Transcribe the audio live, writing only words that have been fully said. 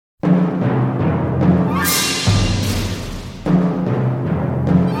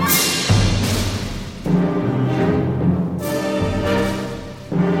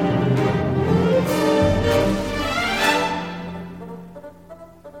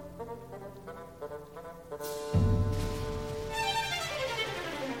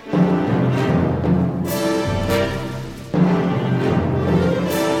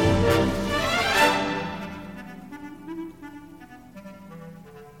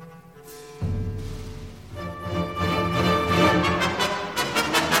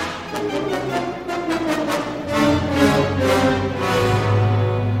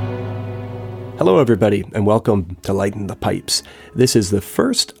Hello, everybody, and welcome to Lighten the Pipes. This is the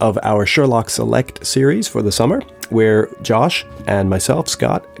first of our Sherlock Select series for the summer, where Josh and myself,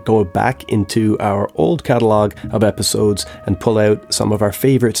 Scott, go back into our old catalogue of episodes and pull out some of our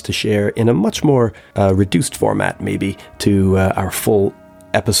favourites to share in a much more reduced format, maybe, to our full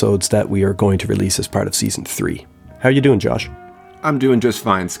episodes that we are going to release as part of Season 3. How are you doing, Josh? I'm doing just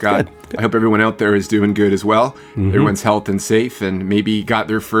fine, Scott. Good. I hope everyone out there is doing good as well. Everyone's healthy and safe and maybe got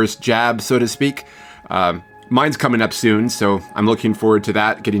their first jab, so to speak. Mine's coming up soon, so I'm looking forward to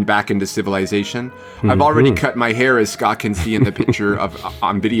that, getting back into civilization. I've already cut my hair, as Scott can see in the picture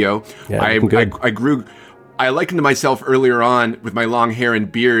on video. Yeah, I likened myself earlier on with my long hair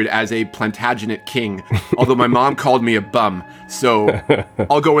and beard as a Plantagenet king, although my mom called me a bum. So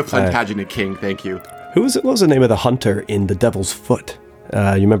I'll go with Plantagenet king, thank you. What was the name of the hunter in The Devil's Foot? You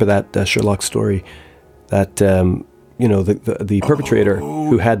remember that Sherlock story? That, the perpetrator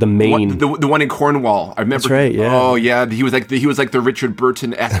who had the mane. The one in Cornwall. I remember. That's right, yeah. Oh, yeah. He was like the Richard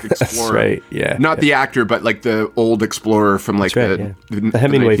Burton-esque explorer. That's right, yeah. Not the actor, but like the old explorer from like the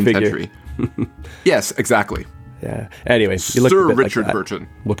Hemingway 19th figure. century. Yes, exactly. Yeah. Anyway, Sir Richard Burton.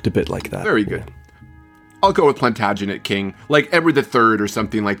 Looked a bit like that. Very good. I'll go with Plantagenet king, like Edward III or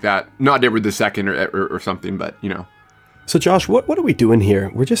something like that. Not Edward II or something, but you know. So, Josh, what are we doing here?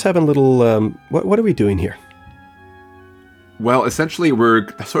 We're just having a little. What are we doing here? Well, essentially, we're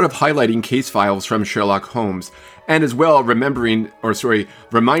sort of highlighting case files from Sherlock Holmes, and as well reminding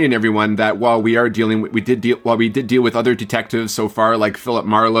everyone that while we did deal with other detectives so far, like Philip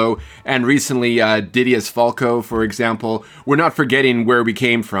Marlowe and recently Didius Falco, for example, we're not forgetting where we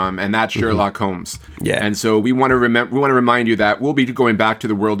came from, and that's Sherlock Holmes. Yeah. And so we want to remind you that we'll be going back to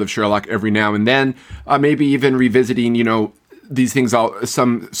the world of Sherlock every now and then, maybe even revisiting, these things,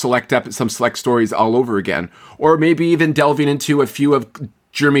 some select stories all over again, or maybe even delving into a few of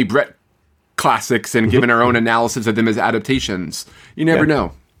Jeremy Brett classics and giving our own analysis of them as adaptations. You never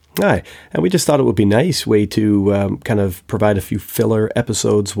know. Aye, and we just thought it would be a nice way to kind of provide a few filler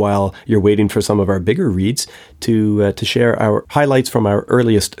episodes while you're waiting for some of our bigger reads to share our highlights from our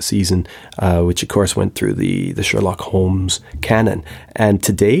earliest season, which of course went through the Sherlock Holmes canon. And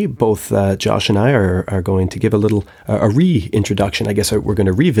today, both Josh and I are going to give a little a reintroduction. I guess we're going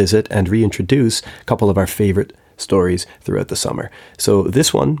to revisit and reintroduce a couple of our favorite stories throughout the summer. So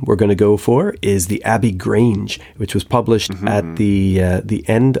this one we're going to go for is The Abbey Grange, which was published at the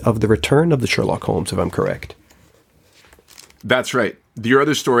end of the Return of the Sherlock Holmes, if I'm correct. That's right. Your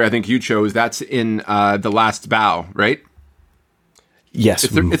other story I think you chose, that's in The Last Bow, right? Yes.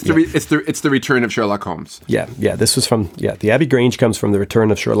 It's the Return of Sherlock Holmes. Yeah. This was from The Abbey Grange comes from the Return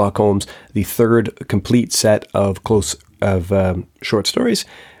of Sherlock Holmes, the third complete set of short stories.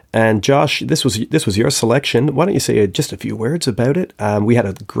 And Josh, this was your selection. Why don't you say just a few words about it? We had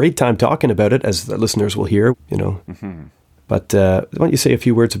a great time talking about it, as the listeners will hear, But why don't you say a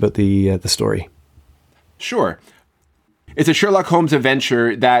few words about the story? Sure. It's a Sherlock Holmes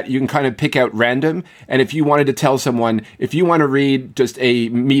adventure that you can kind of pick out random. And if you wanted to tell someone, if you want to read just a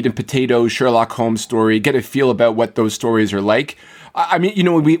meat and potato Sherlock Holmes story, get a feel about what those stories are like. I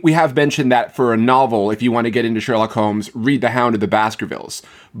mean, we have mentioned that for a novel, if you want to get into Sherlock Holmes, read The Hound of the Baskervilles.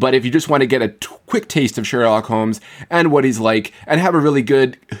 But if you just want to get a quick taste of Sherlock Holmes and what he's like, and have a really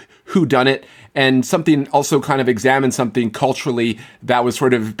good whodunit, and something also kind of examine something culturally that was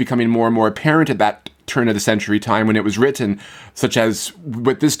sort of becoming more and more apparent at that turn of the century time when it was written, such as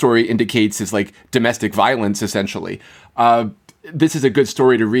what this story indicates is like domestic violence, essentially. This is a good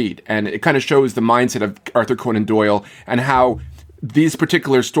story to read, and it kind of shows the mindset of Arthur Conan Doyle and how these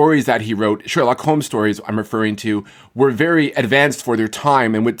particular stories that he wrote, Sherlock Holmes stories I'm referring to, were very advanced for their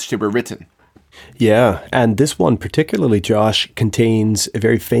time in which they were written. Yeah, and this one particularly, Josh, contains a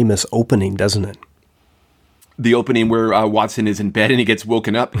very famous opening, doesn't it? The opening where Watson is in bed and he gets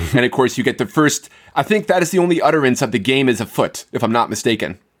woken up. And of course, you get the first, I think that is the only utterance of the game is afoot, if I'm not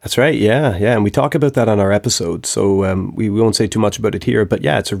mistaken. That's right, yeah, and we talk about that on our episode, so we won't say too much about it here, but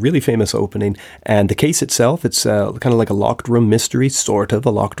yeah, it's a really famous opening, and the case itself, it's kind of like a locked room mystery, sort of a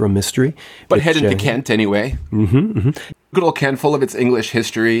locked room mystery. But headed to Kent anyway. Good old Kent, full of its English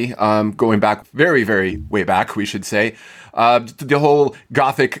history, going back very, very way back, we should say. The whole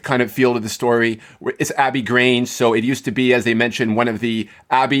Gothic kind of feel to the story. It's Abbey Grange, so it used to be, as they mentioned, one of the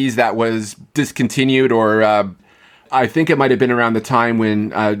abbeys that was discontinued, or I think it might have been around the time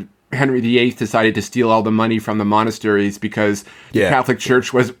when Henry VIII decided to steal all the money from the monasteries because the Catholic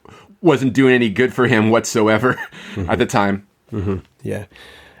Church wasn't doing any good for him whatsoever at the time. Yeah.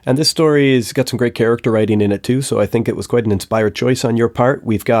 And this story has got some great character writing in it too, so I think it was quite an inspired choice on your part.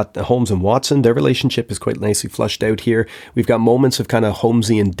 We've got Holmes and Watson. Their relationship is quite nicely flushed out here. We've got moments of kind of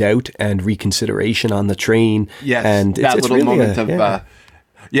Holmesian doubt and reconsideration on the train. Yes, and that it's little really moment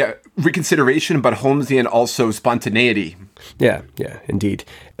of reconsideration, but Holmesian also spontaneity. Yeah, indeed.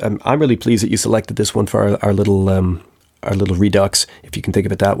 I'm really pleased that you selected this one for our little redux, if you can think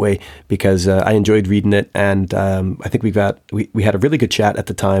of it that way, because I enjoyed reading it, and I think we had a really good chat at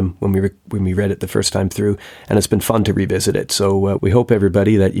the time when we read it the first time through, and it's been fun to revisit it. So we hope,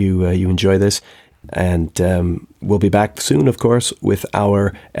 everybody, that you enjoy this, and we'll be back soon, of course, with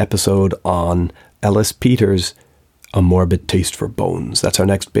our episode on Ellis Peters' A Morbid Taste for Bones. That's our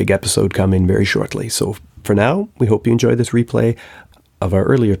next big episode coming very shortly. So for now, we hope you enjoy this replay of our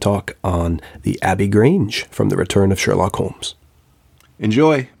earlier talk on the Abbey Grange from The Return of Sherlock Holmes.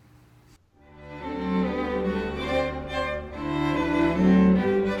 Enjoy.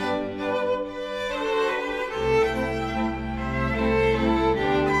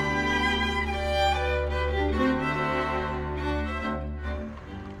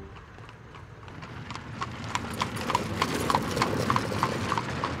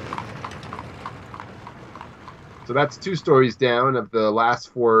 So that's 2 stories down of the last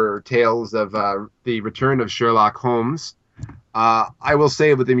 4 tales of the Return of Sherlock Holmes. I will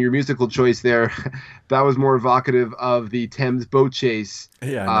say with your musical choice there, that was more evocative of the Thames boat chase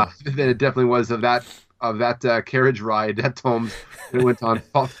than it definitely was of that carriage ride that Holmes went on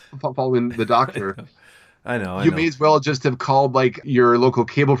following the Doctor. I know. You may as well just have called like your local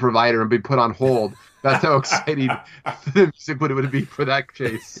cable provider and been put on hold. That's how exciting the music would be for that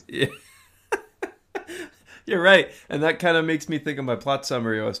chase. Yeah. You're right. And that kind of makes me think of my plot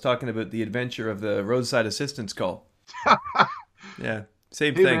summary. I was talking about the adventure of the roadside assistance call. Yeah,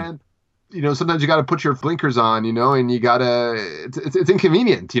 same thing. Man, sometimes you got to put your blinkers on, and you got to, it's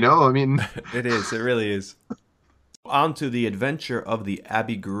inconvenient, I mean. It is. It really is. On to the adventure of the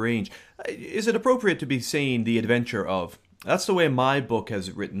Abbey Grange. Is it appropriate to be saying the adventure of? That's the way my book has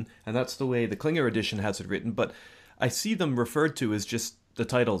it written, and that's the way the Klinger edition has it written, but I see them referred to as just the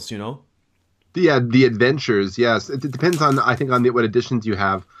titles, The adventures, yes. It depends on, I think, on what editions you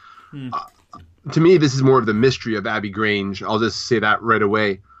have. To me, this is more of the mystery of Abbey Grange. I'll just say that right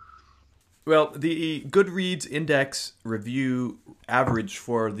away. Well, the Goodreads Index review average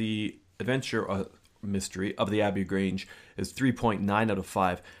for the adventure mystery of the Abbey Grange is 3.9 out of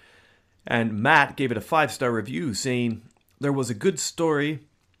 5. And Matt gave it a 5-star review, saying, "There was a good story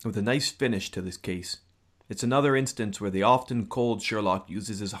with a nice finish to this case. It's another instance where the often cold Sherlock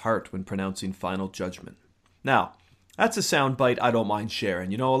uses his heart when pronouncing final judgment." Now, that's a soundbite I don't mind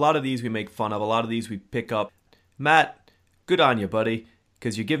sharing. A lot of these we make fun of, a lot of these we pick up. Matt, good on you, buddy,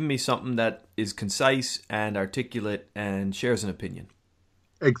 because you're giving me something that is concise and articulate and shares an opinion.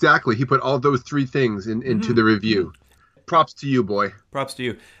 Exactly. He put all those 3 things into the review. Props to you, boy. Props to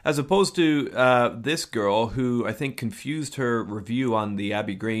you. As opposed to this girl who I think confused her review on the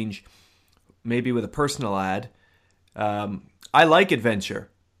Abbey Grange maybe with a personal ad. I like adventure.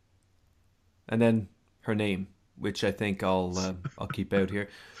 And then her name, which I think I'll keep out here.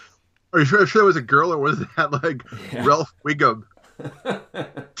 Are you sure it was a girl, or was that like Ralph Wiggum?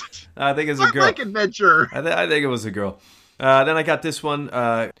 I think it's a girl. I like adventure. I think it was a girl. Then I got this one,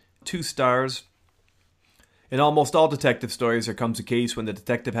 2 stars. In almost all detective stories, there comes a case when the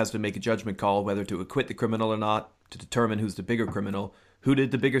detective has to make a judgment call whether to acquit the criminal or not, to determine who's the bigger criminal, who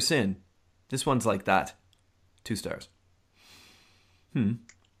did the bigger sin. This one's like that. 2 stars.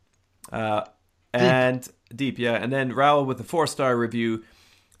 And deep, yeah. And then Raoul with a 4-star review.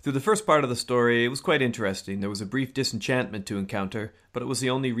 Through the first part of the story, it was quite interesting. There was a brief disenchantment to encounter, but it was the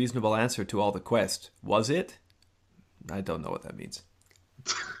only reasonable answer to all the quest. Was it? I don't know what that means.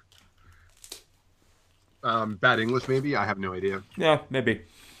 Bad English, maybe? I have no idea. Yeah, maybe.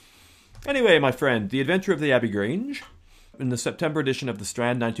 Anyway, my friend, The Adventure of the Abbey Grange, in the September edition of The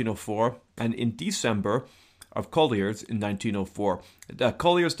Strand, 1904, and in December of Collier's in 1904.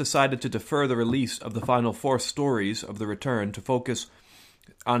 Collier's decided to defer the release of the final 4 stories of The Return to focus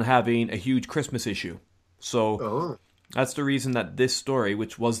on having a huge Christmas issue. So that's the reason that this story,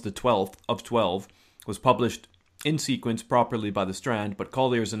 which was the 12th of 12, was published in sequence properly by The Strand, but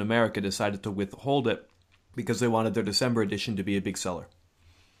Collier's in America decided to withhold it because they wanted their December edition to be a big seller.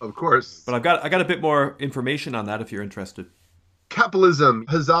 Of course. But I got a bit more information on that if you're interested. Capitalism.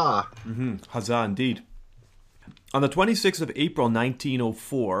 Huzzah. Huzzah indeed. On the 26th of April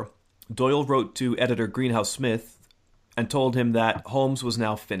 1904, Doyle wrote to editor Greenhouse Smith and told him that Holmes was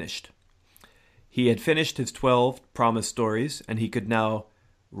now finished. He had finished his 12 promised stories, and he could now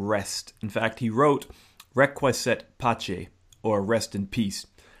rest. In fact, he wrote Requiescat pace, or rest in peace.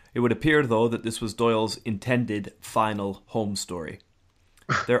 It would appear, though, that this was Doyle's intended final Holmes story.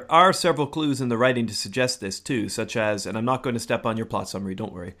 There are several clues in the writing to suggest this, too, such as, and I'm not going to step on your plot summary,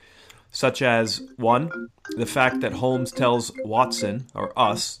 don't worry, such as, 1, the fact that Holmes tells Watson, or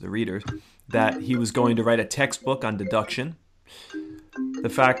us, the readers, that he was going to write a textbook on deduction. The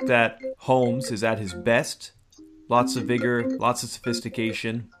fact that Holmes is at his best, lots of vigor, lots of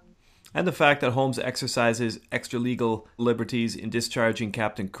sophistication, and the fact that Holmes exercises extra-legal liberties in discharging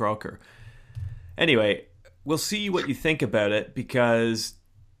Captain Croker. Anyway, we'll see what you think about it, because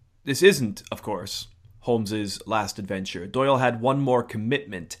this isn't, of course, Holmes's last adventure. Doyle had one more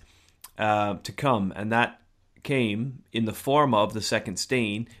commitment to come, and that came in the form of The Second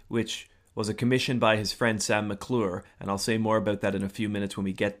Stain, which was a commission by his friend Sam McClure, and I'll say more about that in a few minutes when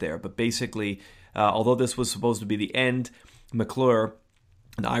we get there. But basically, although this was supposed to be the end, McClure,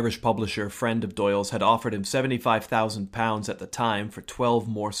 an Irish publisher, friend of Doyle's, had offered him £75,000 at the time for 12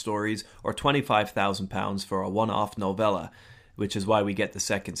 more stories, or £25,000 for a one-off novella, which is why we get The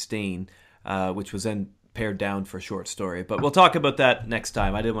Second Stain, which was then pared down for a short story. But we'll talk about that next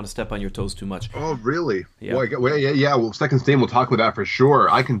time. I didn't want to step on your toes too much. Oh, really? Yeah. Well, Second Stain, we'll talk about that for sure.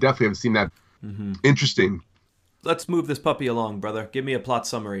 I can definitely have seen that. Mm-hmm. Interesting. Let's move this puppy along, brother. Give me a plot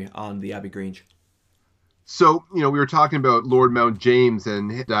summary on the Abbey Grange. So, we were talking about Lord Mount James and,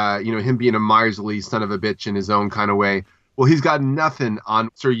 him being a miserly son of a bitch in his own kind of way. Well, he's got nothing on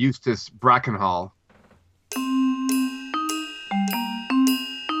Sir Eustace Brackenhall.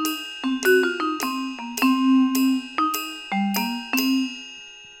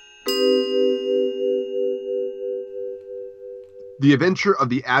 The Adventure of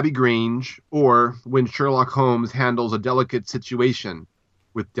the Abbey Grange, or When Sherlock Holmes Handles a Delicate Situation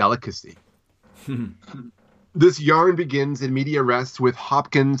with Delicacy. This yarn begins in media res with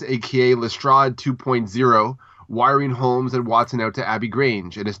Hopkins, a.k.a. Lestrade 2.0, wiring Holmes and Watson out to Abbey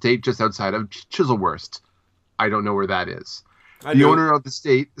Grange, an estate just outside of Chislehurst. I don't know where that is. The owner of the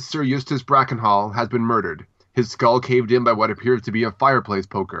estate, Sir Eustace Brackenhall, has been murdered. His skull caved in by what appears to be a fireplace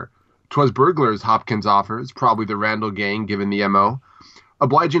poker. 'Twas burglars, Hopkins offers, probably the Randall gang, given the M.O.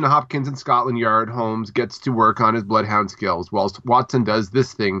 Obliging to Hopkins in Scotland Yard, Holmes gets to work on his bloodhound skills, whilst Watson does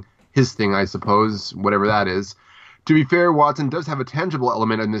this thing, his thing, I suppose, whatever that is. To be fair, Watson does have a tangible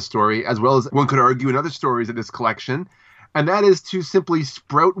element in this story, as well as one could argue in other stories of this collection, and that is to simply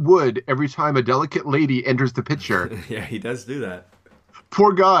sprout wood every time a delicate lady enters the picture. Yeah, he does do that.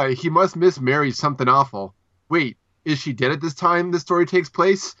 Poor guy, he must miss Mary something awful. Wait, is she dead at this time the story takes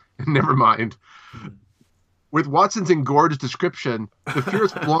place? Never mind. With Watson's engorged description, the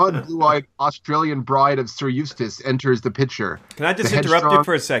fierce blonde, blue-eyed Australian bride of Sir Eustace enters the picture. Can I just interrupt you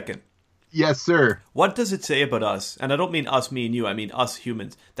for a second? Yes, sir. What does it say about us, and I don't mean us, me and you, I mean us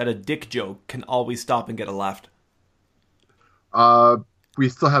humans, that a dick joke can always stop and get a laugh? We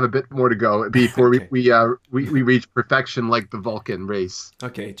still have a bit more to go before Okay. we reach perfection like the Vulcan race.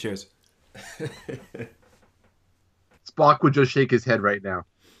 Okay, cheers. Spock would just shake his head right now.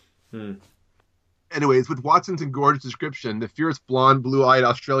 Anyways, with Watson's engorged description, the fierce blonde, blue-eyed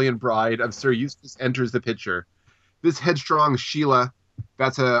Australian bride of Sir Eustace enters the picture. This headstrong Sheila,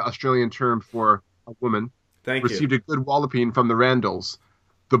 that's an Australian term for a woman, received a good walloping from the Randalls,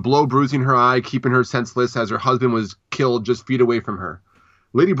 the blow bruising her eye, keeping her senseless as her husband was killed just feet away from her.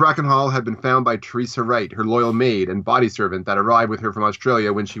 Lady Brackenhall had been found by Teresa Wright, her loyal maid and body servant that arrived with her from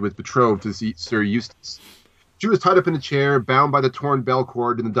Australia when she was betrothed to Sir Eustace. She was tied up in a chair, bound by the torn bell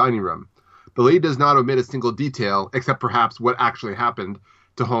cord in the dining room. The lady does not omit a single detail, except perhaps what actually happened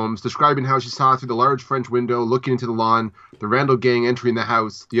to Holmes, describing how she saw through the large French window, looking into the lawn, the Randall gang entering the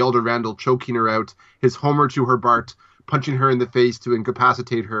house, the elder Randall choking her out, his Homer to her Bart, punching her in the face to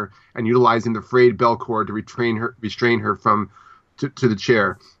incapacitate her, and utilizing the frayed bell cord to restrain her from to the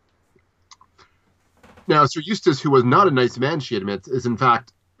chair. Now, Sir Eustace, who was not a nice man, she admits, is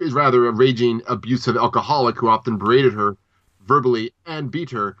rather a raging, abusive alcoholic who often berated her verbally and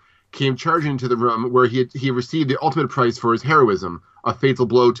beat her, came charging into the room where he received the ultimate price for his heroism, a fatal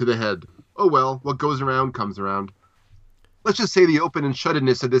blow to the head. Oh well, what goes around comes around. Let's just say the open and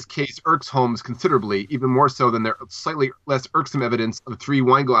shuttedness of this case irks Holmes considerably, even more so than their slightly less irksome evidence of 3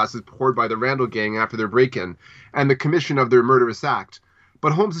 wine glasses poured by the Randall gang after their break-in, and the commission of their murderous act.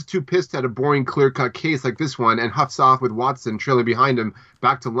 But Holmes is too pissed at a boring, clear-cut case like this one and huffs off with Watson trailing behind him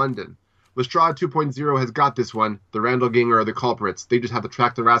back to London. Lestrade 2.0 has got this one. The Randall gang are the culprits. They just have to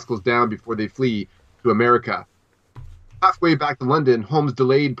track the rascals down before they flee to America. Halfway back to London, Holmes'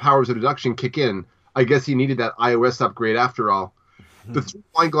 delayed powers of deduction kick in. I guess he needed that iOS upgrade after all. The 3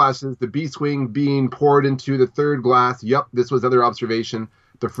 wine glasses, the B-swing being poured into the 3rd glass. Yup, this was another observation.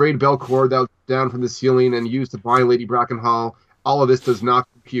 The frayed bell cord that was down from the ceiling and used to bind Lady Brackenhall All of this does not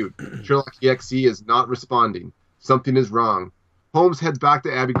compute. Sherlock EXE is not responding. Something is wrong. Holmes heads back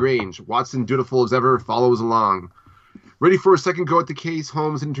to Abbey Grange. Watson, dutiful as ever, follows along. Ready for a second go at the case,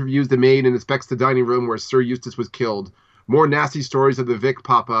 Holmes interviews the maid and inspects the dining room where Sir Eustace was killed. More nasty stories of the Vic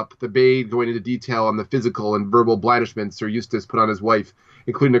pop up, the maid going into detail on the physical and verbal blandishments Sir Eustace put on his wife,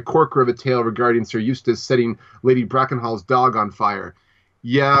 including a corker of a tale regarding Sir Eustace setting Lady Brackenhall's dog on fire.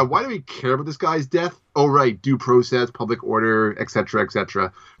 Yeah, why do we care about this guy's death? Oh, right, due process, public order, etc.,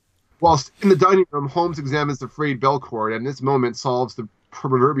 etc. Whilst in the dining room, Holmes examines the frayed bell cord and in this moment solves the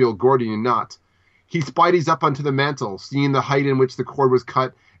proverbial Gordian knot. He spidies up onto the mantel, seeing the height in which the cord was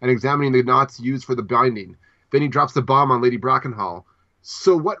cut and examining the knots used for the binding. Then he drops the bomb on Lady Brackenhall.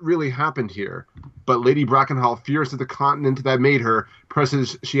 So what really happened here? But Lady Brackenhall, fierce at the continent that made her,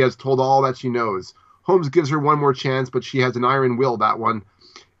 presses she has told all that she knows. Holmes gives her one more chance, but she has an iron will, that one.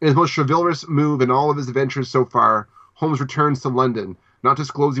 In his most chivalrous move in all of his adventures so far, Holmes returns to London, not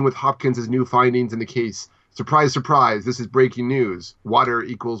disclosing with Hopkins his new findings in the case. Surprise, surprise, this is breaking news. Water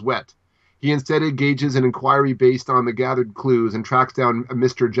equals wet. He instead engages an inquiry based on the gathered clues and tracks down a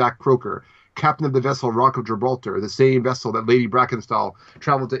Mr. Jack Croker, captain of the vessel Rock of Gibraltar, the same vessel that Lady Brackenstall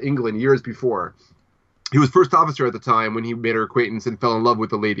traveled to England years before. He was first officer at the time when he made her acquaintance and fell in love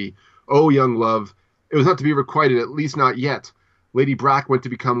with the lady. Oh, young love. It was not to be requited, at least not yet. Lady Brack went to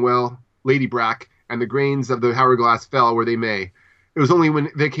become, well, Lady Brack, and the grains of the hourglass fell where they may. It was only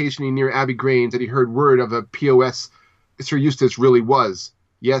when vacationing near Abbey Grange that he heard word of a POS Sir Eustace really was.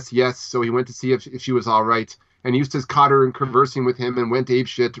 Yes, yes, so he went to see if she was all right. And Eustace caught her and conversing with him and went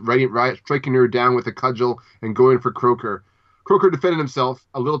apeshit, striking her down with a cudgel and going for Croker. Croker defended himself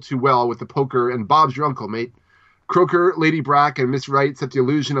a little too well with the poker, and Bob's your uncle, mate. Croker, Lady Brack, and Miss Wright set the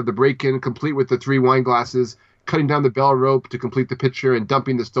illusion of the break-in, complete with the 3 wine glasses, cutting down the bell rope to complete the picture, and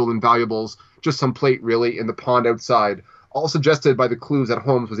dumping the stolen valuables, just some plate, really, in the pond outside, all suggested by the clues that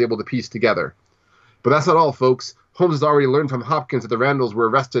Holmes was able to piece together. But that's not all, folks. Holmes has already learned from Hopkins that the Randalls were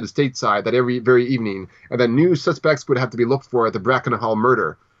arrested stateside that very evening, and that new suspects would have to be looked for at the Brackenhall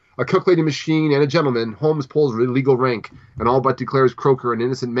murder. A cook lady machine and a gentleman, Holmes pulls legal rank, and all but declares Croker an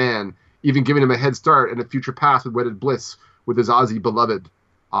innocent man, even giving him a head start and a future path with wedded bliss with his Aussie beloved.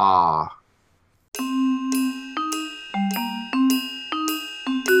 Ah.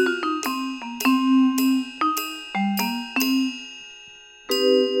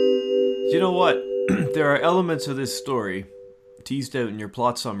 You know what? There are elements of this story, teased out in your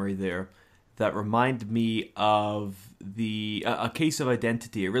plot summary there, that remind me of a case of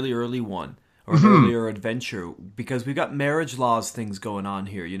identity, a really early one, or an earlier adventure, because we've got marriage laws things going on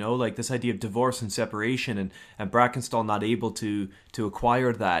here, you know, like this idea of divorce and separation, and Brackenstall not able to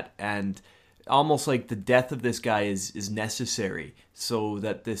acquire that, and almost like the death of this guy is necessary so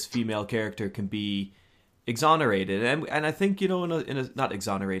that this female character can be exonerated, and I think, you know, in a not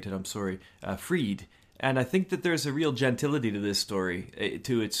exonerated, I'm sorry, freed. And I think that there's a real gentility to this story,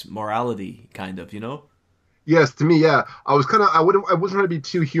 to its morality, kind of, you know? Yes, to me, yeah. I wasn't trying to be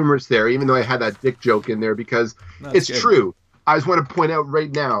too humorous there, even though I had that dick joke in there, because it's true. I just want to point out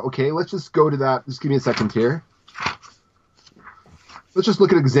right now, okay, let's just go to that. Just give me a second here. Let's just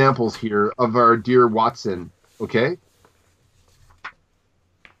look at examples here of our dear Watson, okay?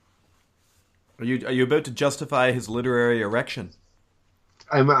 Are you about to justify his literary erection?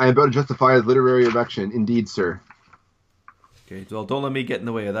 I'm about to justify his literary erection, indeed, sir. Okay, well, don't let me get in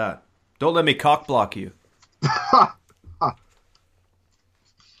the way of that. Don't let me cock block you.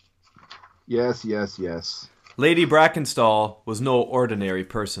 Yes, yes, yes. Lady Brackenstall was no ordinary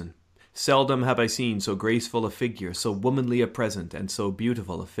person. Seldom have I seen so graceful a figure, so womanly a present, and so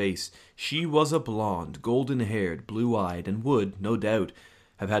beautiful a face. She was a blonde, golden-haired, blue-eyed, and would, no doubt,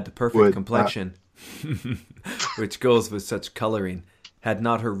 have had the perfect complexion, which goes with such colouring, had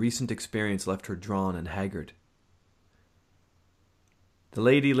not her recent experience left her drawn and haggard. The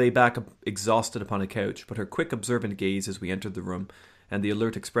lady lay back exhausted upon a couch, but her quick observant gaze as we entered the room, and the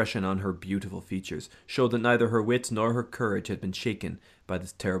alert expression on her beautiful features, showed that neither her wits nor her courage had been shaken by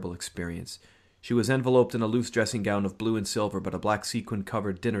this terrible experience. She was enveloped in a loose dressing gown of blue and silver, but a black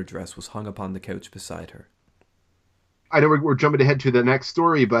sequin-covered dinner dress was hung upon the couch beside her. I know we're jumping ahead to the next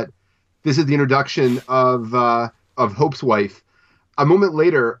story, but this is the introduction of Hope's wife. A moment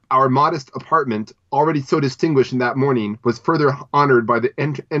later, our modest apartment, already so distinguished in that morning, was further honored by the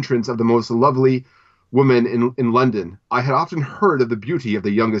entrance of the most lovely woman in London. I had often heard of the beauty of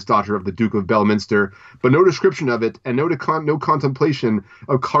the youngest daughter of the Duke of Belminster, but no description of it and no contemplation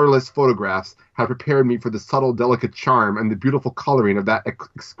of colourless photographs had prepared me for the subtle, delicate charm and the beautiful colouring of that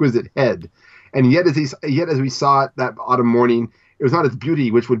exquisite head. And yet as we saw it that autumn morning, It was not its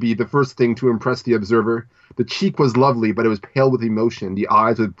beauty which would be the first thing to impress the observer. The cheek was lovely, but it was pale with emotion. The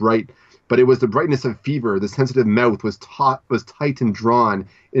eyes were bright, but it was the brightness of fever. The sensitive mouth was tight and drawn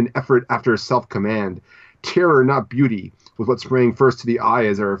in effort after self-command. Terror, not beauty, was what sprang first to the eye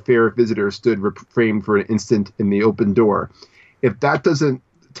as our fair visitor stood framed for an instant in the open door. If that doesn't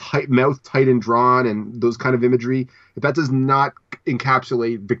mouth tight and drawn and those kind of imagery, if that does not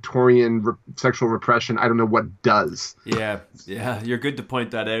encapsulate Victorian sexual repression, I don't know what does. Yeah, you're good to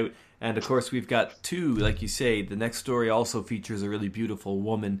point that out. And of course, we've got two, like you say. The next story also features a really beautiful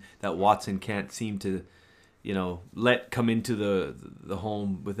woman that Watson can't seem to, let come into the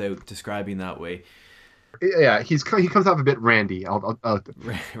home without describing that way. Yeah, he comes off a bit randy.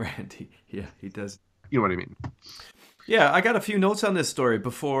 Randy, yeah, he does. You know what I mean? Yeah, I got a few notes on this story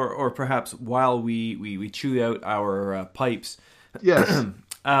before, or perhaps while we chew out our pipes. Yes.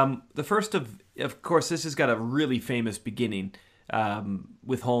 The first of course, this has got a really famous beginning,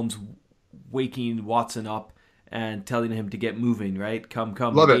 with Holmes waking Watson up and telling him to get moving. Right, come.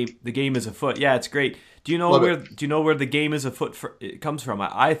 Love it. The game is afoot. Yeah, it's great. Do you know where the game is afoot it comes from?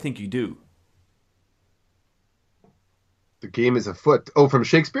 I think you do. The game is afoot. Oh, from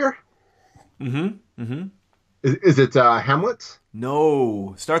Shakespeare? Mm-hmm. Is it Hamlet?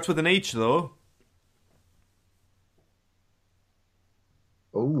 No. Starts with an H, though.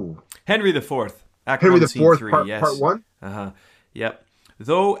 Oh. Henry IV. Act Henry 1, IV, Scene 3, part, yes. part 1? Uh-huh. Yep.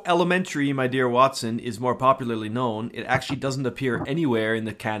 Though Elementary, my dear Watson, is more popularly known, it actually doesn't appear anywhere in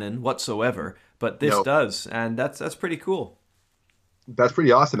the canon whatsoever. But this does, and that's pretty cool. That's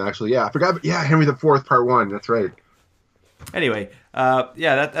pretty awesome, actually. Yeah, I forgot. Yeah, Henry IV, part 1. That's right. Anyway,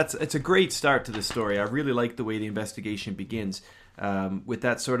 it's a great start to the story. I really like the way the investigation begins, with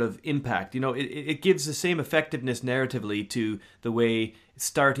that sort of impact. It gives the same effectiveness narratively to the way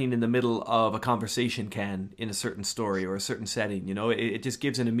starting in the middle of a conversation can in a certain story or a certain setting. It just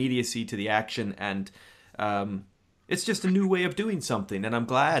gives an immediacy to the action, and it's just a new way of doing something. And I'm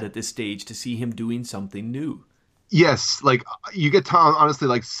glad at this stage to see him doing something new. Yes, like you get honestly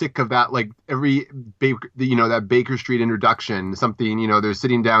like sick of that. Like every that Baker Street introduction, something they're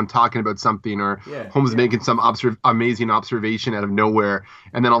sitting down talking about something, or Holmes making some amazing observation out of nowhere,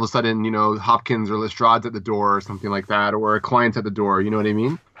 and then all of a sudden Hopkins or Lestrade's at the door or something like that, or a client's at the door. You know what I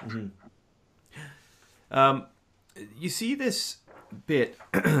mean? Mm-hmm. You see this bit.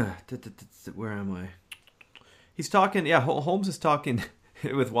 Where am I? He's talking. Yeah, Holmes is talking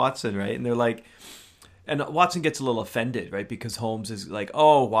with Watson, right? And they're like. And Watson gets a little offended, right? Because Holmes is like,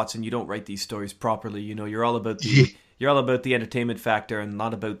 "Oh, Watson, you don't write these stories properly. You're all about the entertainment factor and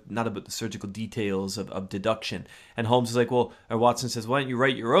not about the surgical details of deduction." And Holmes is like, "Well," or Watson says, "Why don't you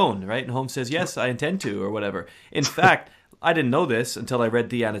write your own?" Right? And Holmes says, "Yes, I intend to," or whatever. In fact, I didn't know this until I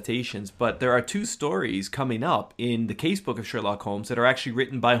read the annotations, but there are two stories coming up in the casebook of Sherlock Holmes that are actually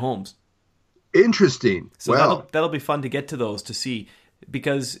written by Holmes. Interesting. So that'll be fun to get to those to see.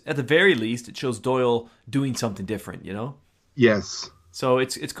 Because at the very least, it shows Doyle doing something different, Yes. So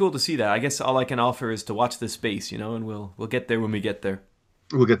it's cool to see that. I guess all I can offer is to watch this space, and we'll get there when we get there.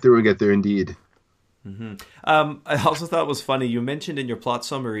 We'll get there when we get there, indeed. Mm-hmm. I also thought it was funny. You mentioned in your plot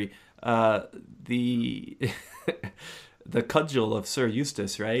summary the the cudgel of Sir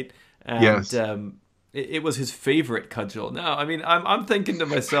Eustace, right? And, yes. It was his favorite cudgel. Now, I mean, I'm thinking to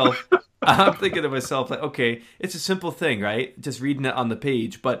myself, like, okay, it's a simple thing, right? Just reading it on the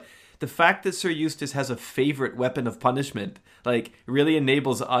page. But the fact that Sir Eustace has a favorite weapon of punishment, like, really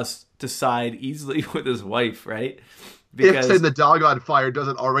enables us to side easily with his wife, right? Because if, say, the dog on fire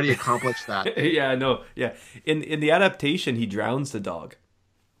doesn't already accomplish that. Yeah, no, yeah. In the adaptation, he drowns the dog.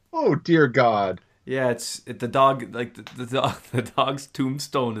 Oh, dear God. Yeah, the dog, like the dog's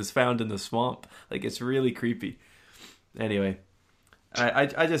tombstone is found in the swamp. Like, it's really creepy. Anyway,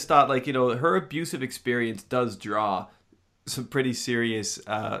 I just thought, like, her abusive experience does draw some pretty serious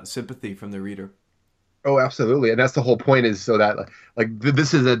sympathy from the reader. Oh, absolutely. And that's the whole point, is so that like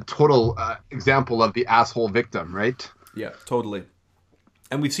this is a total example of the asshole victim, right? Yeah, totally.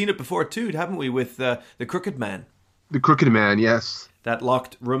 And we've seen it before too, haven't we, with the Crooked Man? The Crooked Man, yes. That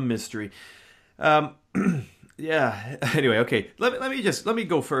locked room mystery. Yeah. Anyway, okay. Let me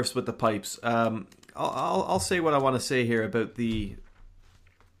go first with the pipes. I'll say what I want to say here about the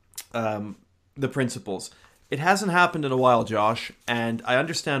principals. It hasn't happened in a while, Josh, and I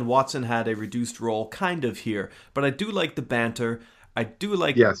understand Watson had a reduced role kind of here, but I do like the banter. I do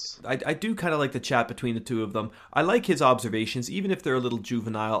like. Yes. I do kind of like the chat between the two of them. I like his observations, even if they're a little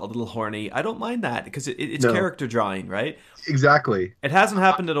juvenile, a little horny. I don't mind that because it's character drawing, right? Exactly. It hasn't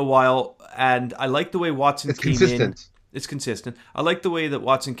happened in a while, and I like the way Watson came consistent. It's consistent. I like the way that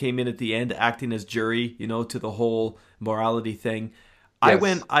Watson came in at the end, acting as jury, to the whole morality thing.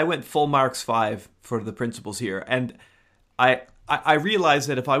 Yes. I went full marks 5 for the principles here, and I realized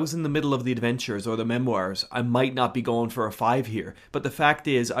that if I was in the middle of the adventures or the memoirs, I might not be going for a 5 here. But the fact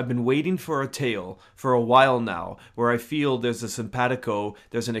is, I've been waiting for a tale for a while now where I feel there's a simpatico,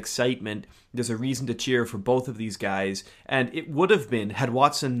 there's an excitement, there's a reason to cheer for both of these guys. And it would have been, had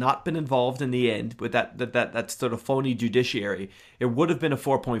Watson not been involved in the end with that sort of phony judiciary, it would have been a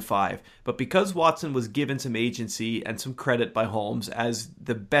 4.5. But because Watson was given some agency and some credit by Holmes as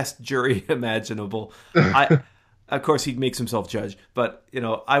the best jury imaginable, of course, he makes himself judge, but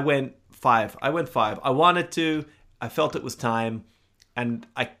I went 5. I wanted to. I felt it was time, and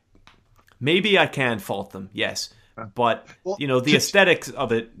maybe I can fault them, yes, but the aesthetics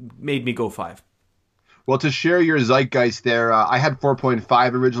of it made me go 5. Well, to share your zeitgeist there, I had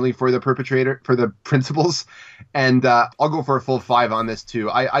 4.5 originally for the principles, and I'll go for a full 5 on this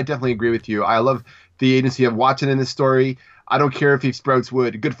too. I definitely agree with you. I love the agency of Watson in this story. I don't care if he sprouts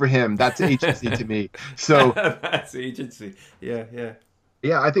wood. Good for him. That's agency to me. So that's agency. Yeah.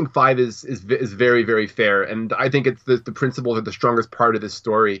 Yeah, I think 5 is very, very fair, and I think it's the principles are the strongest part of this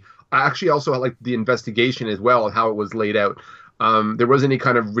story. I actually also like the investigation as well, how it was laid out. There wasn't any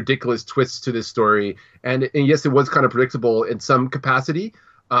kind of ridiculous twists to this story, and yes, it was kind of predictable in some capacity.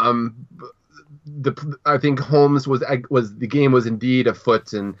 I think Holmes was the game was indeed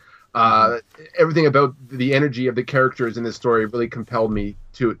afoot, and everything about the energy of the characters in this story really compelled me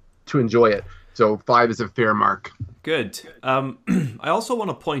to enjoy it. So 5 is a fair mark. Good. I also want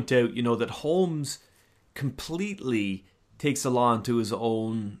to point out, that Holmes completely takes the law into his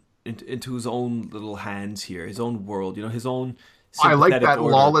own little hands here, his own world, his own. I like that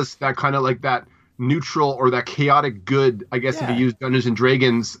order. Lawless, that kind of like that neutral or that chaotic good. I guess if you use Dungeons and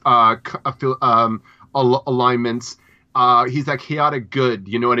Dragons alignments. He's that chaotic good,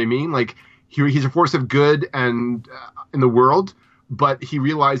 you know what I mean? Like he's a force of good and in the world, but he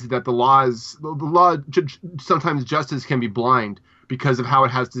realizes that the law sometimes justice can be blind because of how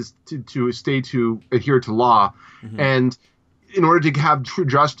it has to adhere to law. Mm-hmm. And in order to have true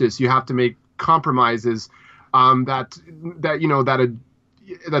justice, you have to make compromises that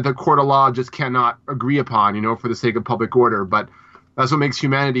the court of law just cannot agree upon, for the sake of public order. But that's what makes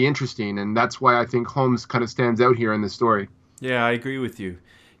humanity interesting, and that's why I think Holmes kind of stands out here in this story. Yeah, I agree with you.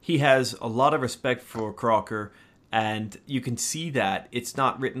 He has a lot of respect for Crocker, and you can see that. It's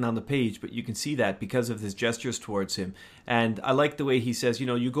not written on the page, but you can see that because of his gestures towards him. And I like the way he says,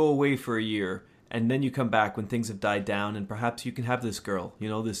 you go away for a year, and then you come back when things have died down, and perhaps you can have this girl,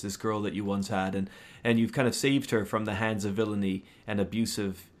 this girl that you once had, and you've kind of saved her from the hands of villainy and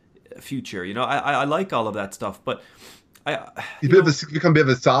abusive future. I like all of that stuff, but He's become a bit of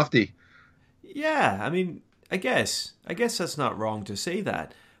a softie. Yeah, I mean, I guess that's not wrong to say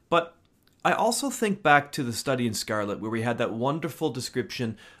that. But I also think back to The Study in Scarlet, where we had that wonderful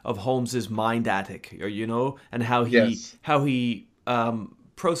description of Holmes's mind attic, and how he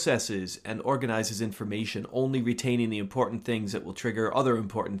processes and organizes information, only retaining the important things that will trigger other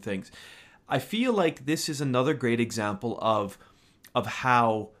important things. I feel like this is another great example of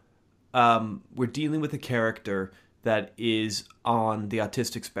how we're dealing with a character that is on the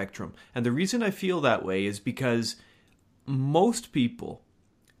autistic spectrum. And the reason I feel that way is because most people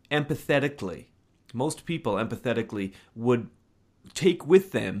empathetically would take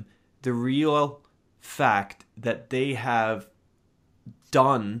with them the real fact that they have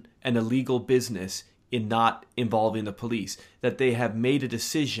done an illegal business in not involving the police, that they have made a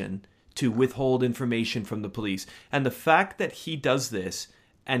decision to withhold information from the police. And the fact that he does this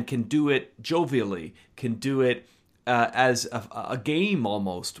and can do it jovially, can do it as a game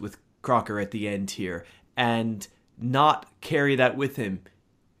almost with Crocker at the end here, and not carry that with him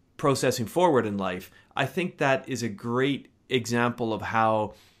processing forward in life, I think that is a great example of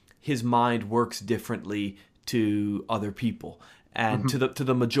how his mind works differently to other people and to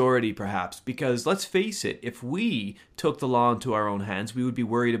the majority perhaps. Because let's face it, if we took the law into our own hands, we would be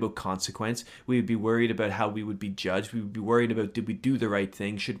worried about consequence. We would be worried about how we would be judged. We would be worried about, did we do the right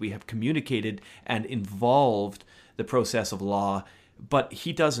thing? Should we have communicated and involved the process of law? But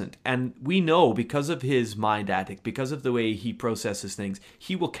he doesn't. And we know, because of his mind attic, because of the way he processes things,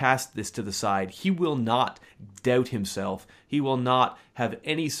 he will cast this to the side. He will not doubt himself. He will not have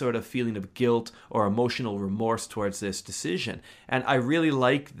any sort of feeling of guilt or emotional remorse towards this decision. And I really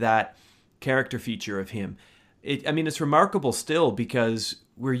like that character feature of him. it's remarkable still because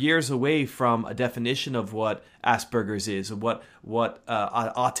we're years away from a definition of what Asperger's is and what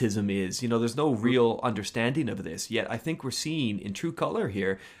autism is. There's no real understanding of this yet. I think we're seeing in true color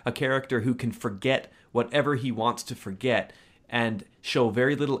here a character who can forget whatever he wants to forget and show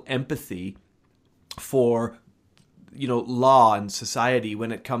very little empathy for law and society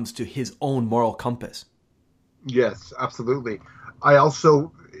when it comes to his own moral compass. Yes, absolutely. I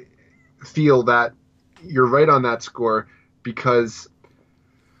also feel that you're right on that score because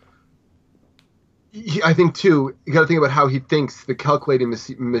I think too, you got to think about how he thinks, the calculating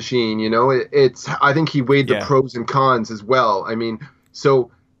machine, I think he weighed the pros and cons as well. I mean, so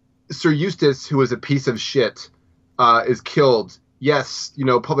Sir Eustace, who is a piece of shit, is killed. Yes,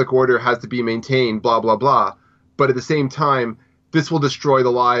 public order has to be maintained, blah, blah, blah. But at the same time, this will destroy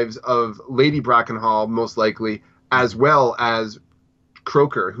the lives of Lady Brackenhall, most likely, as well as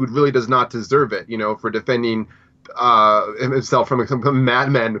Croker, who really does not deserve it, for defending himself from a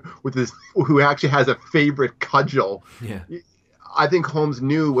madman who actually has a favorite cudgel. Yeah. I think Holmes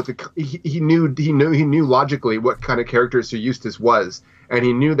knew he knew logically what kind of character Sir Eustace was, and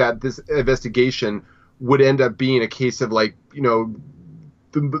he knew that this investigation would end up being a case of the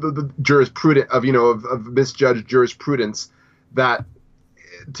jurisprudence of misjudged jurisprudence. That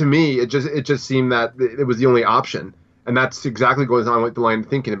to me it just seemed that it was the only option. And that's exactly goes on with the line of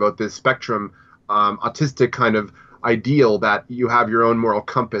thinking about this spectrum, autistic kind of ideal that you have your own moral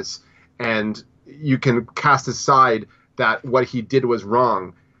compass and you can cast aside that what he did was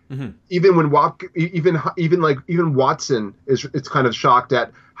wrong. Mm-hmm. Even Watson is kind of shocked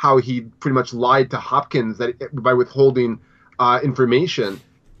at how he pretty much lied to Hopkins by withholding information,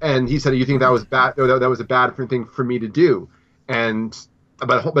 and he said, "You think that was bad? That was a bad thing for me to do." And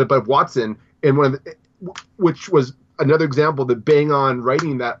but Watson, which was another example, the bang on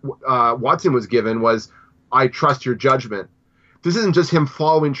writing that Watson was given was, "I trust your judgment." This isn't just him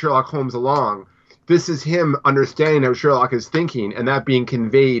following Sherlock Holmes along. This is him understanding how Sherlock is thinking and that being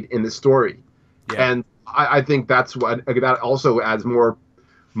conveyed in the story. Yeah. And I think that's that also adds more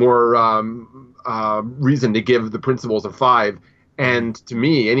reason to give the principles a 5. And to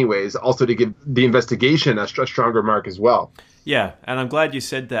me, anyways, also to give the investigation a stronger mark as well. Yeah, and I'm glad you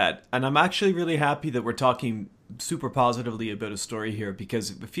said that. And I'm actually really happy that we're talking super positively about a story here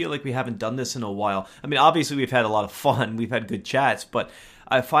because I feel like we haven't done this in a while. I mean, obviously we've had a lot of fun, we've had good chats, but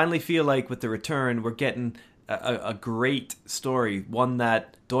I finally feel like with the return, we're getting a great story, one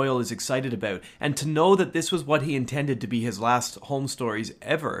that Doyle is excited about. And to know that this was what he intended to be his last Holmes stories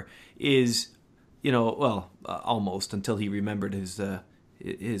ever is, almost until he remembered his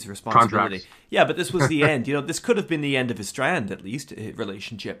responsibility. Contracts. Yeah, but this was the end. This could have been the end of his Strand, at least,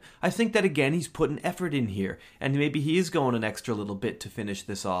 relationship. I think that, again, he's putting effort in here, and maybe he is going an extra little bit to finish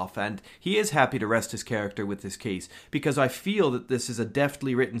this off, and he is happy to rest his character with this case, because I feel that this is a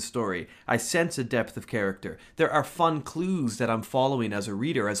deftly written story. I sense a depth of character. There are fun clues that I'm following as a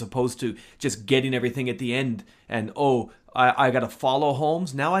reader, as opposed to just getting everything at the end, and, I got to follow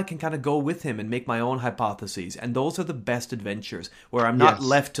Holmes. Now I can kind of go with him and make my own hypotheses. And those are the best adventures, where I'm not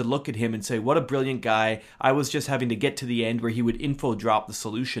left to look at him and say, what a brilliant guy. I was just having to get to the end where he would info drop the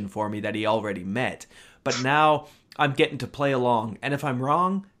solution for me that he already met. But now I'm getting to play along. And if I'm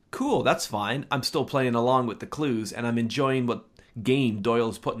wrong, cool, that's fine. I'm still playing along with the clues, and I'm enjoying what game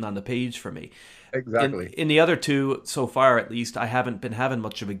Doyle's putting on the page for me. Exactly. In the other two, so far at least, I haven't been having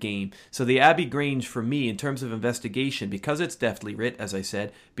much of a game. So the Abbey Grange, for me, in terms of investigation, because it's deftly writ, as I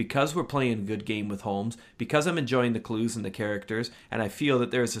said, because we're playing a good game with Holmes, because I'm enjoying the clues and the characters, and I feel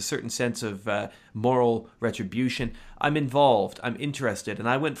that there's a certain sense of moral retribution, I'm involved, I'm interested, and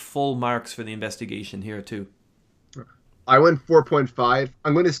I went full marks for the investigation here too. I went 4.5.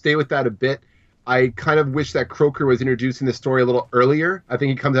 I'm going to stay with that a bit. I kind of wish that Croker was introduced in the story a little earlier. I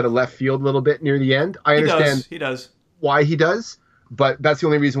think he comes out of left field a little bit near the end. I understand he does. Why he does, but that's the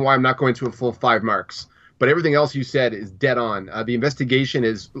only reason why I'm not going to a full 5 marks. But everything else you said is dead on. The investigation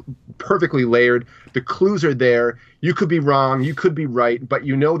is perfectly layered. The clues are there. You could be wrong. You could be right. But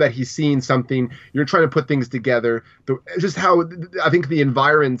you know that he's seeing something. You're trying to put things together. Just how I think the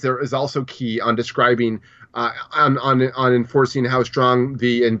environs there is also key on describing, on enforcing how strong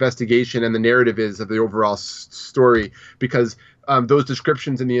the investigation and the narrative is of the overall story. Because those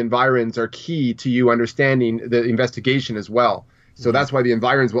descriptions in the environs are key to you understanding the investigation as well. So that's why the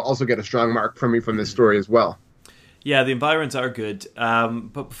environs will also get a strong mark from me from this story as well. Yeah, the environs are good.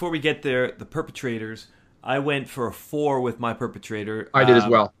 But before we get there, the perpetrators, I went for a 4 with my perpetrator. I did as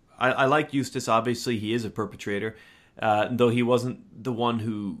well. I like Eustace. Obviously, he is a perpetrator. Though he wasn't the one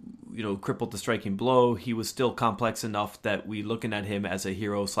who crippled the striking blow, he was still complex enough that we looking at him as a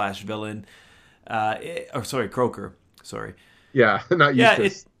hero/villain. Croker. Sorry. Yeah, not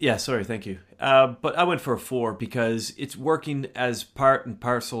Eustace. Sorry, thank you. But I went for a 4 because it's working as part and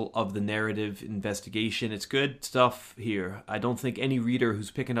parcel of the narrative investigation. It's good stuff here. I don't think any reader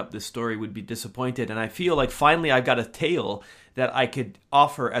who's picking up this story would be disappointed. And I feel like finally I've got a tale that I could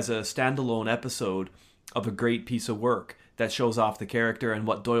offer as a standalone episode of a great piece of work that shows off the character and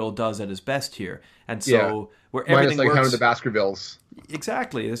what Doyle does at his best here. And so where everything minus like works, Hound of the Baskervilles.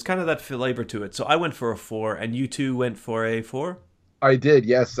 Exactly. There's kind of that flavor to it. So I went for a 4, and you two went for a 4? I did,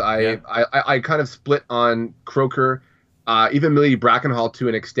 yes. I kind of split on Croker, even Millie Brackenhall to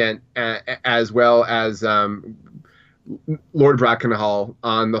an extent, as well as Lord Brackenhall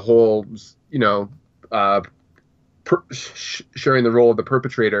on the whole, sharing the role of the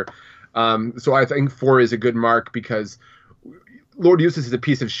perpetrator. So I think 4 is a good mark because Lord Eustace is a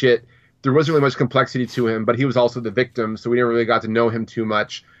piece of shit. There wasn't really much complexity to him, but he was also the victim, so we never really got to know him too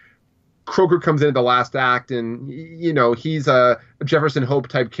much. Croker comes in at the last act, and he's a Jefferson Hope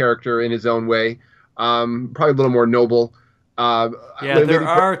type character in his own way, probably a little more noble. There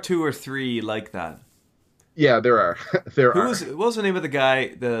are 2 or 3 like that. Yeah, there are. What was the name of the guy?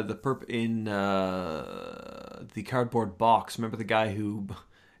 The perp in the Cardboard Box. Remember the guy who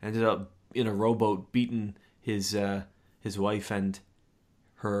ended up in a rowboat beating his wife and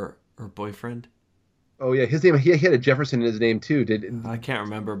her boyfriend? Oh yeah, his name. He had a Jefferson in his name too. I can't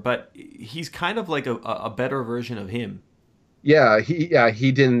remember, but he's kind of like a better version of him. Yeah,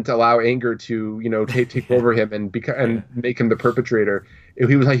 he didn't allow anger to take over him and make him the perpetrator.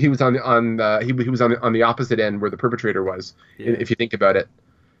 He was on the opposite end where the perpetrator was. Yeah. If you think about it.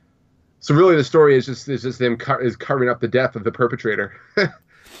 So really, the story is just them covering up the death of the perpetrator.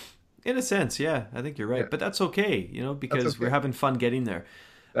 In a sense, yeah, I think you're right, but that's okay, because we're having fun getting there.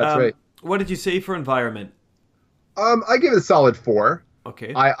 That's right. What did you say for environment? I give it a solid 4.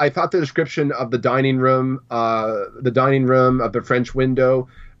 Okay. I thought the description of the dining room of the French window,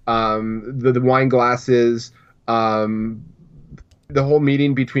 the wine glasses, the whole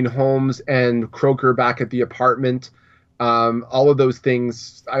meeting between Holmes and Croker back at the apartment, all of those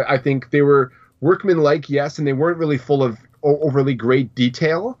things, I think they were workmanlike, yes, and they weren't really full of overly great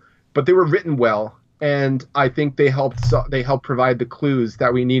detail, but they were written well. And I think they helped provide the clues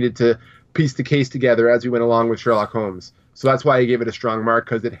that we needed to piece the case together as we went along with Sherlock Holmes. So that's why I gave it a strong mark,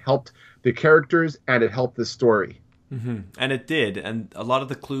 because it helped the characters and it helped the story. Mm-hmm. And it did. And a lot of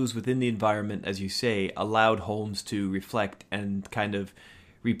the clues within the environment, as you say, allowed Holmes to reflect and kind of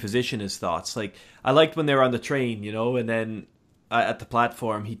reposition his thoughts. Like, I liked when they were on the train, and then at the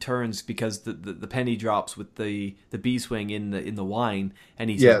platform, he turns because the penny drops with the bee swing in the wine, and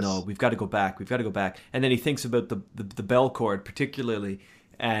he says, "No, we've got to go back. We've got to go back." And then he thinks about the bell cord particularly,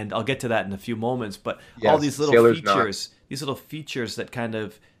 and I'll get to that in a few moments. But all these little features that kind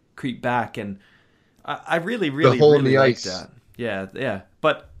of creep back, and I really like that. Yeah.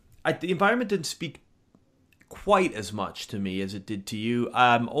 But the environment didn't speak quite as much to me as it did to you.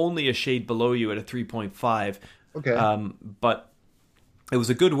 I'm only a shade below you at a 3.5. Okay. But it was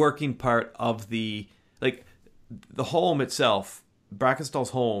a good working part of the home itself, Brackenstall's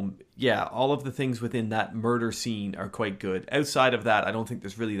home. Yeah, all of the things within that murder scene are quite good. Outside of that, I don't think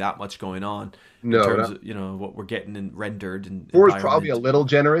there's really that much going on in terms of what we're getting and rendered. And 4 is probably a little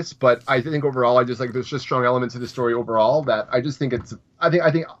generous, but I think overall, I just there's just strong elements of the story overall that I just think I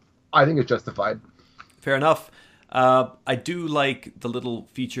think it's justified. Fair enough. I do like the little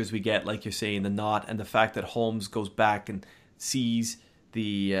features we get, like you're saying, the knot, and the fact that Holmes goes back and sees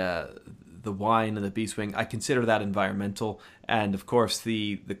the wine and the bee swing. I consider that environmental, and of course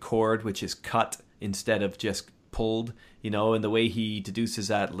the cord, which is cut instead of just pulled, and the way he deduces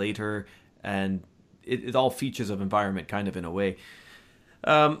that later, and it all features of environment kind of in a way.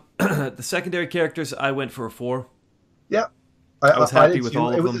 The secondary characters, I went for a 4. Yeah, I was happy with all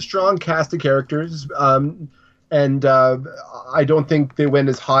of them. It was a strong cast of characters. And I don't think they went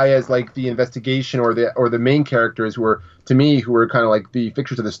as high as the investigation or the main characters who were kind of like the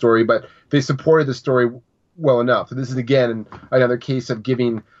fixtures of the story, but they supported the story well enough. So this is again another case of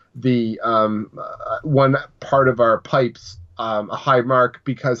giving the one part of our pipes a high mark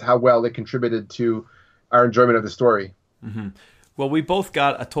because how well they contributed to our enjoyment of the story. Mm-hmm. Well, we both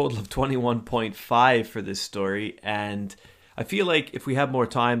got a total of 21.5 for this story, and I feel like if we had more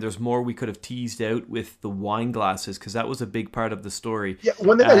time, there's more we could have teased out with the wine glasses, because that was a big part of the story. Yeah,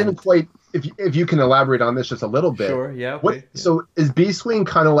 one thing I didn't quite, if you can elaborate on this just a little bit. Sure, yeah. Okay. So is bee swing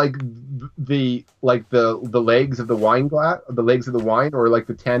kind of like the legs of the wine glass, the legs of the wine, or like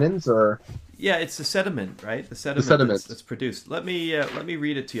the tannins, or? Yeah, it's the sediment, right? The sediment, that's produced. Let me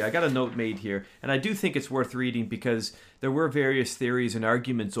read it to you. I got a note made here, and I do think it's worth reading because there were various theories and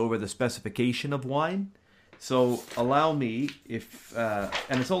arguments over the specification of wine. So allow me, if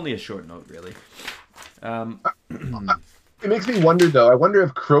and it's only a short note, really. It makes me wonder, though. I wonder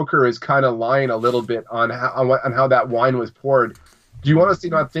if Croker is kind of lying a little bit on how that wine was poured. Do you want us to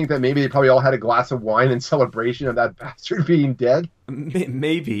not think that maybe they probably all had a glass of wine in celebration of that bastard being dead?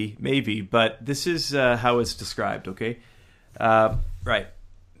 Maybe, but this is how it's described, okay? Right.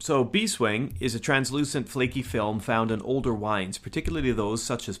 So Beeswing is a translucent, flaky film found in older wines, particularly those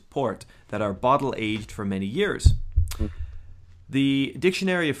such as port, that are bottle-aged for many years. The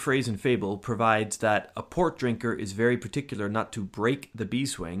Dictionary of Phrase and Fable provides that a port drinker is very particular not to break the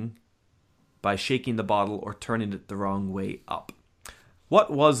Beeswing by shaking the bottle or turning it the wrong way up. What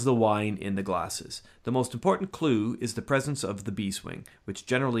was the wine in the glasses? The most important clue is the presence of the Beeswing, which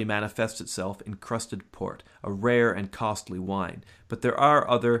generally manifests itself in crusted port, a rare and costly wine. But there are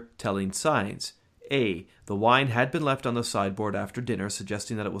other telling signs. A. The wine had been left on the sideboard after dinner,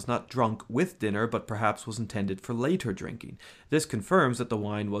 suggesting that it was not drunk with dinner, but perhaps was intended for later drinking. This confirms that the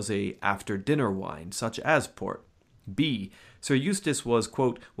wine was a after-dinner wine, such as port. B. Sir Eustace was,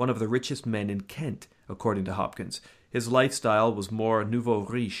 quote, one of the richest men in Kent, according to Hopkins. His lifestyle was more nouveau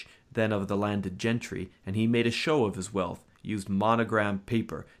riche than of the landed gentry, and he made a show of his wealth, used monogrammed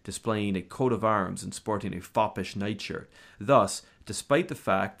paper, displaying a coat of arms and sporting a foppish nightshirt. Thus, despite the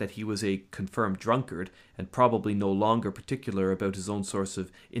fact that he was a confirmed drunkard, and probably no longer particular about his own source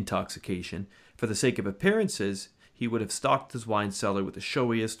of intoxication, for the sake of appearances, he would have stocked his wine cellar with the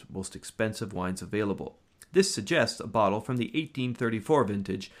showiest, most expensive wines available. This suggests a bottle from the 1834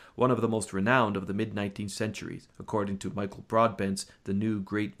 vintage, one of the most renowned of the mid-19th centuries, according to Michael Broadbent's The New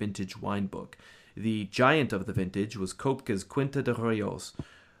Great Vintage Wine Book. The giant of the vintage was Kopke's Quinta de Royos.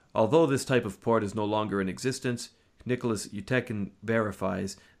 Although this type of port is no longer in existence, Nicholas Utekin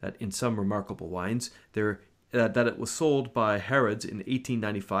verifies that in some remarkable wines, that it was sold by Harrods in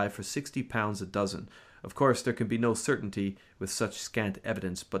 1895 for £60 a dozen. Of course, there can be no certainty with such scant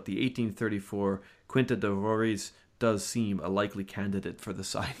evidence, but the 1834 Quinta de Roris does seem a likely candidate for the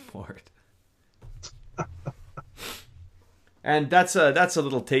sideboard. And that's a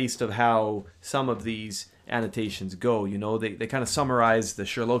little taste of how some of these annotations go. You know, they kind of summarize the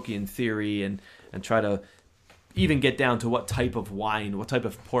Sherlockian theory and try to even get down to what type of wine, what type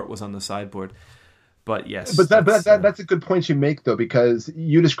of port was on the sideboard. But yes, that's a good point you make, though, because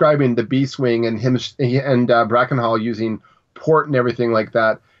you describing the Beeswing and him and Brackenhall using port and everything like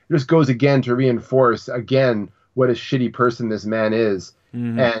that, it just goes again to reinforce again what a shitty person this man is,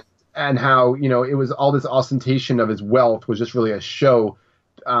 and how, you know, it was all this ostentation of his wealth was just really a show,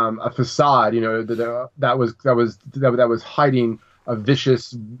 a facade, you know, that was hiding a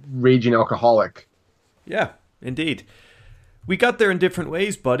vicious, raging alcoholic. Yeah, indeed. We got there in different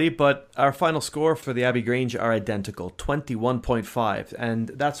ways, buddy, but our final score for the Abbey Grange are identical, 21.5. And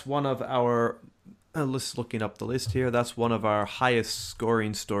that's one of our, looking up the list here, that's one of our highest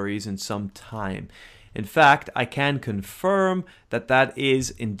scoring stories in some time. In fact, I can confirm that is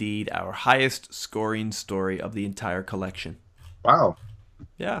indeed our highest scoring story of the entire collection. Wow.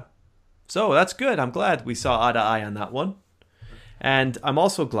 Yeah. So that's good. I'm glad we saw eye to eye on that one. And I'm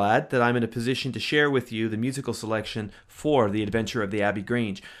also glad that I'm in a position to share with you the musical selection for The Adventure of the Abbey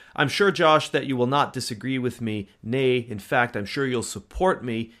Grange. I'm sure, Josh, that you will not disagree with me. Nay, in fact, I'm sure you'll support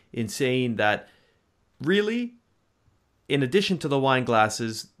me in saying that, really, in addition to the wine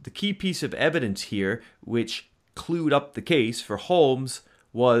glasses, the key piece of evidence here, which clued up the case for Holmes,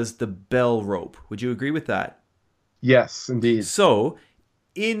 was the bell rope. Would you agree with that? Yes, indeed. So,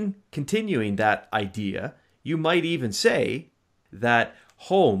 in continuing that idea, you might even say that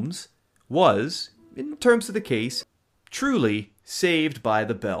Holmes was, in terms of the case, truly saved by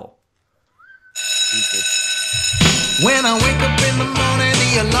the bell. When I wake up in the morning,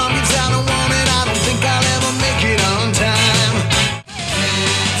 the alarm gives out a warning. I don't think I'll ever make it on time.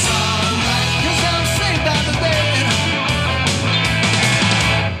 It's alright, 'cause I'm saved by the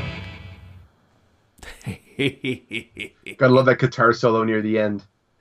bell. Gotta love that guitar solo near the end.